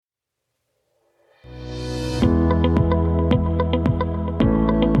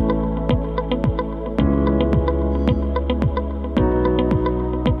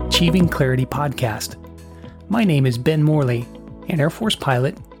Achieving Clarity podcast. My name is Ben Morley, an Air Force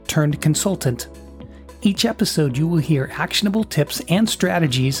pilot turned consultant. Each episode you will hear actionable tips and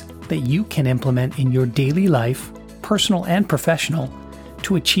strategies that you can implement in your daily life, personal and professional,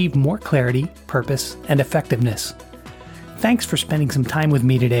 to achieve more clarity, purpose, and effectiveness. Thanks for spending some time with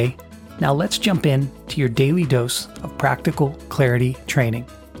me today. Now let's jump in to your daily dose of practical clarity training.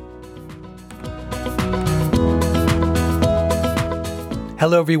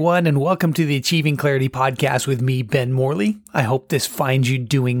 Hello, everyone, and welcome to the Achieving Clarity podcast with me, Ben Morley. I hope this finds you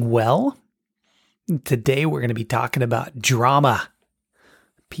doing well. Today, we're going to be talking about drama,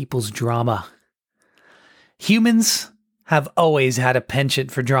 people's drama. Humans have always had a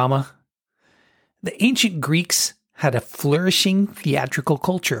penchant for drama. The ancient Greeks had a flourishing theatrical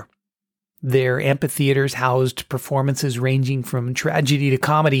culture. Their amphitheaters housed performances ranging from tragedy to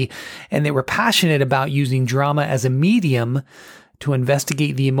comedy, and they were passionate about using drama as a medium to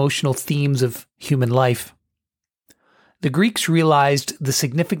investigate the emotional themes of human life. The Greeks realized the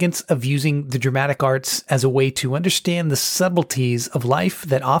significance of using the dramatic arts as a way to understand the subtleties of life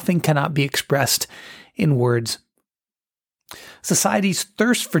that often cannot be expressed in words. Society's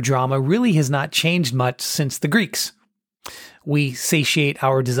thirst for drama really has not changed much since the Greeks. We satiate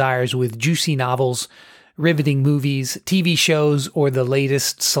our desires with juicy novels, riveting movies, TV shows, or the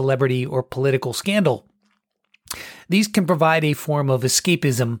latest celebrity or political scandal. These can provide a form of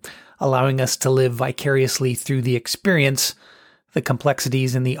escapism, allowing us to live vicariously through the experience, the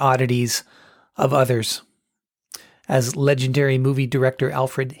complexities, and the oddities of others. As legendary movie director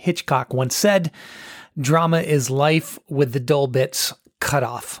Alfred Hitchcock once said, drama is life with the dull bits cut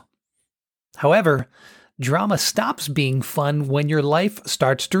off. However, drama stops being fun when your life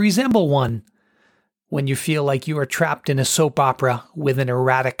starts to resemble one. When you feel like you are trapped in a soap opera with an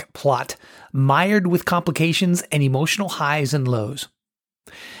erratic plot, mired with complications and emotional highs and lows.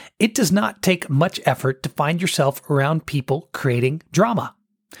 It does not take much effort to find yourself around people creating drama.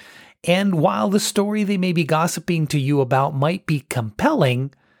 And while the story they may be gossiping to you about might be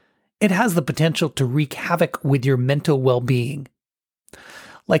compelling, it has the potential to wreak havoc with your mental well-being.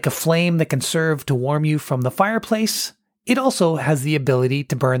 Like a flame that can serve to warm you from the fireplace, it also has the ability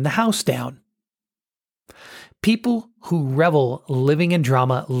to burn the house down. People who revel living in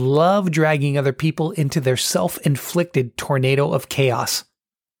drama love dragging other people into their self-inflicted tornado of chaos.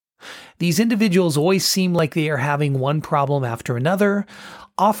 These individuals always seem like they are having one problem after another,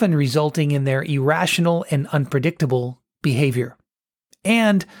 often resulting in their irrational and unpredictable behavior.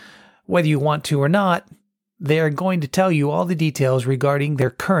 And whether you want to or not, they are going to tell you all the details regarding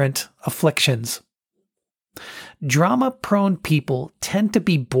their current afflictions. Drama-prone people tend to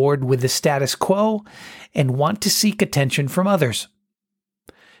be bored with the status quo and want to seek attention from others.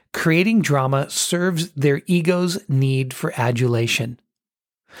 Creating drama serves their ego's need for adulation.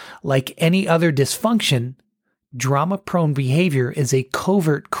 Like any other dysfunction, drama-prone behavior is a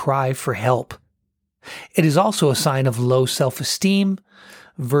covert cry for help. It is also a sign of low self-esteem,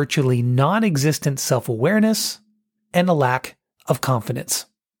 virtually non-existent self-awareness, and a lack of confidence.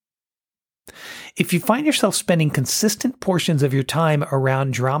 If you find yourself spending consistent portions of your time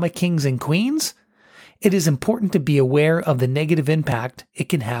around drama kings and queens, it is important to be aware of the negative impact it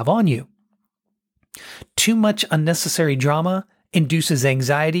can have on you. Too much unnecessary drama induces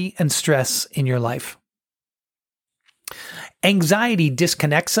anxiety and stress in your life. Anxiety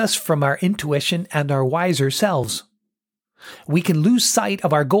disconnects us from our intuition and our wiser selves. We can lose sight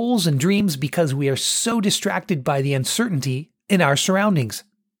of our goals and dreams because we are so distracted by the uncertainty in our surroundings.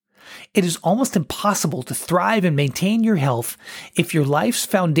 It is almost impossible to thrive and maintain your health if your life's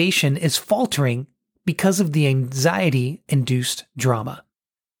foundation is faltering because of the anxiety-induced drama.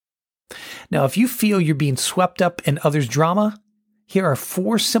 Now, if you feel you're being swept up in others' drama, here are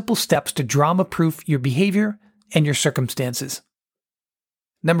 4 simple steps to drama-proof your behavior and your circumstances.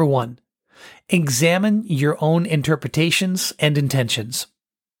 Number 1, examine your own interpretations and intentions.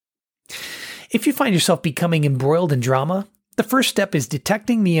 If you find yourself becoming embroiled in drama, the first step is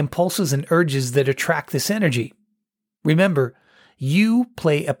detecting the impulses and urges that attract this energy. Remember, you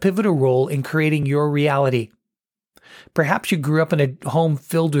play a pivotal role in creating your reality. Perhaps you grew up in a home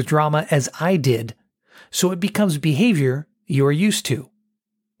filled with drama as I did, so it becomes behavior you are used to.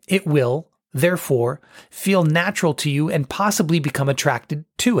 It will, therefore, feel natural to you and possibly become attracted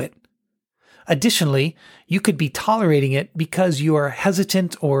to it. Additionally, you could be tolerating it because you are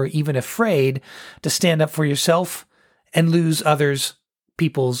hesitant or even afraid to stand up for yourself and lose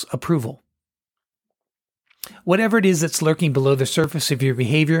people's approval. Whatever it is that's lurking below the surface of your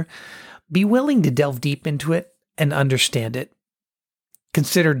behavior, be willing to delve deep into it and understand it.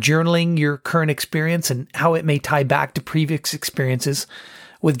 Consider journaling your current experience and how it may tie back to previous experiences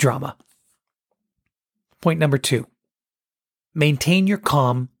with drama. Point number 2, maintain your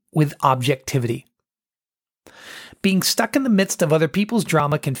calm with objectivity. Being stuck in the midst of other people's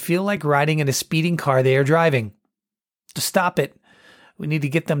drama can feel like riding in a speeding car they are driving. To stop it, we need to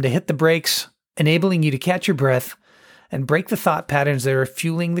get them to hit the brakes, enabling you to catch your breath and break the thought patterns that are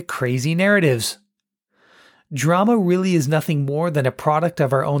fueling the crazy narratives. Drama really is nothing more than a product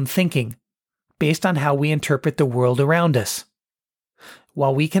of our own thinking, based on how we interpret the world around us.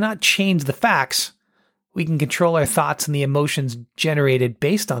 While we cannot change the facts, we can control our thoughts and the emotions generated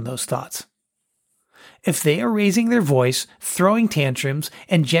based on those thoughts. If they are raising their voice, throwing tantrums,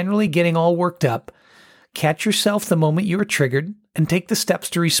 and generally getting all worked up, catch yourself the moment you are triggered and take the steps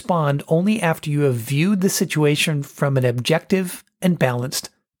to respond only after you have viewed the situation from an objective and balanced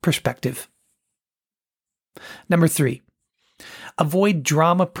perspective. Number 3, avoid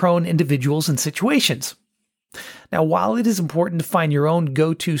drama-prone individuals and situations. Now, while it is important to find your own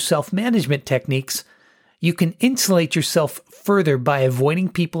go-to self-management techniques, you can insulate yourself further by avoiding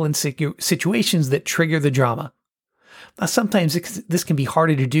people and situations that trigger the drama. Now, sometimes this can be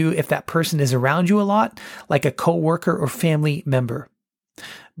harder to do if that person is around you a lot, like a coworker or family member.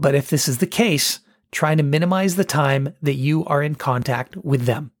 But if this is the case, try to minimize the time that you are in contact with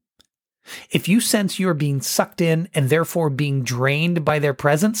them. If you sense you are being sucked in and therefore being drained by their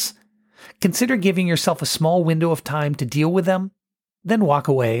presence, consider giving yourself a small window of time to deal with them, then walk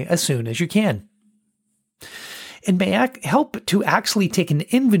away as soon as you can. It may help to actually take an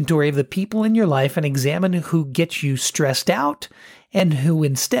inventory of the people in your life and examine who gets you stressed out and who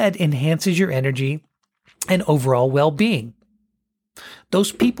instead enhances your energy and overall well-being.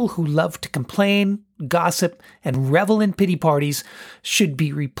 Those people who love to complain, gossip, and revel in pity parties should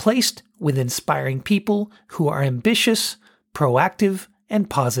be replaced with inspiring people who are ambitious, proactive, and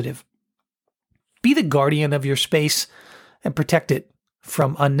positive. Be the guardian of your space and protect it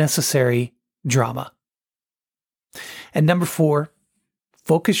from unnecessary drama. And number 4,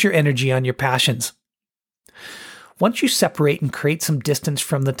 focus your energy on your passions. Once you separate and create some distance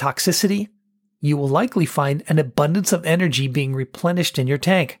from the toxicity, you will likely find an abundance of energy being replenished in your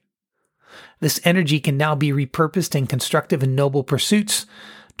tank. This energy can now be repurposed in constructive and noble pursuits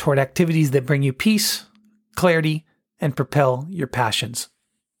toward activities that bring you peace, clarity, and propel your passions.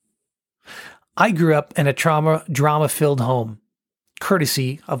 I grew up in a drama-filled home,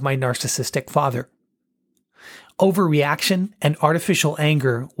 courtesy of my narcissistic father. Overreaction and artificial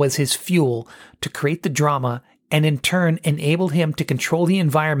anger was his fuel to create the drama and in turn enabled him to control the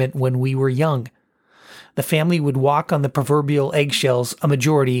environment when we were young. The family would walk on the proverbial eggshells a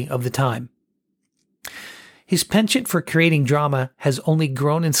majority of the time. His penchant for creating drama has only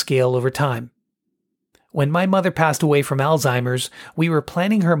grown in scale over time. When my mother passed away from Alzheimer's, we were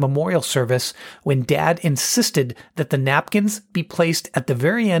planning her memorial service when Dad insisted that the napkins be placed at the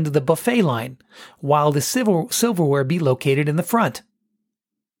very end of the buffet line, while the silverware be located in the front.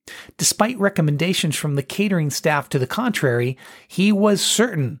 Despite recommendations from the catering staff to the contrary, he was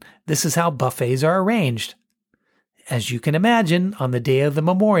certain this is how buffets are arranged. As you can imagine, on the day of the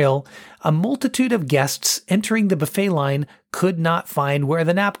memorial, a multitude of guests entering the buffet line could not find where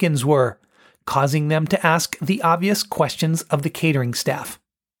the napkins were, causing them to ask the obvious questions of the catering staff.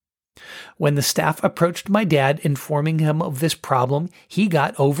 When the staff approached my dad informing him of this problem, he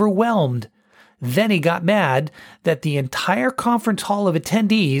got overwhelmed. Then he got mad that the entire conference hall of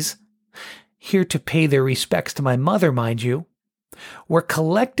attendees, here to pay their respects to my mother, mind you, were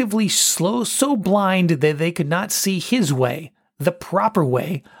collectively so blind that they could not see his way, the proper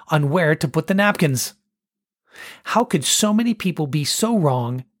way, on where to put the napkins. How could so many people be so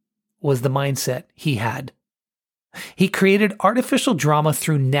wrong? Was the mindset he had. He created artificial drama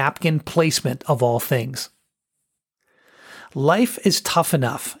through napkin placement of all things. Life is tough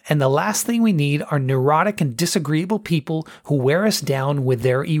enough, and the last thing we need are neurotic and disagreeable people who wear us down with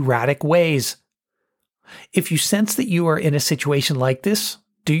their erratic ways. If you sense that you are in a situation like this,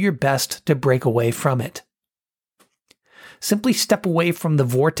 do your best to break away from it. Simply step away from the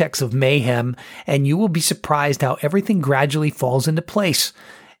vortex of mayhem, and you will be surprised how everything gradually falls into place,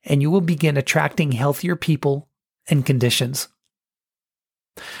 and you will begin attracting healthier people and conditions.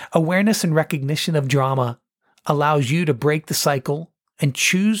 Awareness and recognition of drama allows you to break the cycle and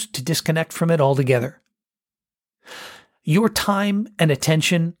choose to disconnect from it altogether. Your time and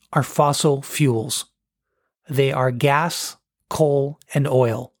attention are fossil fuels. They are gas, coal, and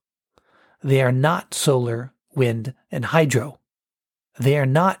oil. They are not solar, wind, and hydro. They are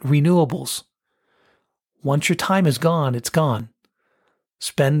not renewables. Once your time is gone, it's gone.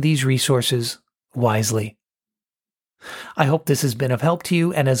 Spend these resources wisely. I hope this has been of help to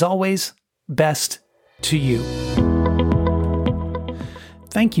you, and as always, best to you.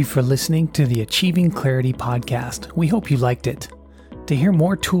 Thank you for listening to the Achieving Clarity podcast. We hope you liked it. To hear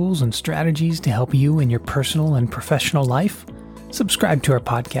more tools and strategies to help you in your personal and professional life, subscribe to our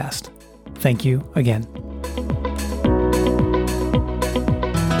podcast. Thank you again.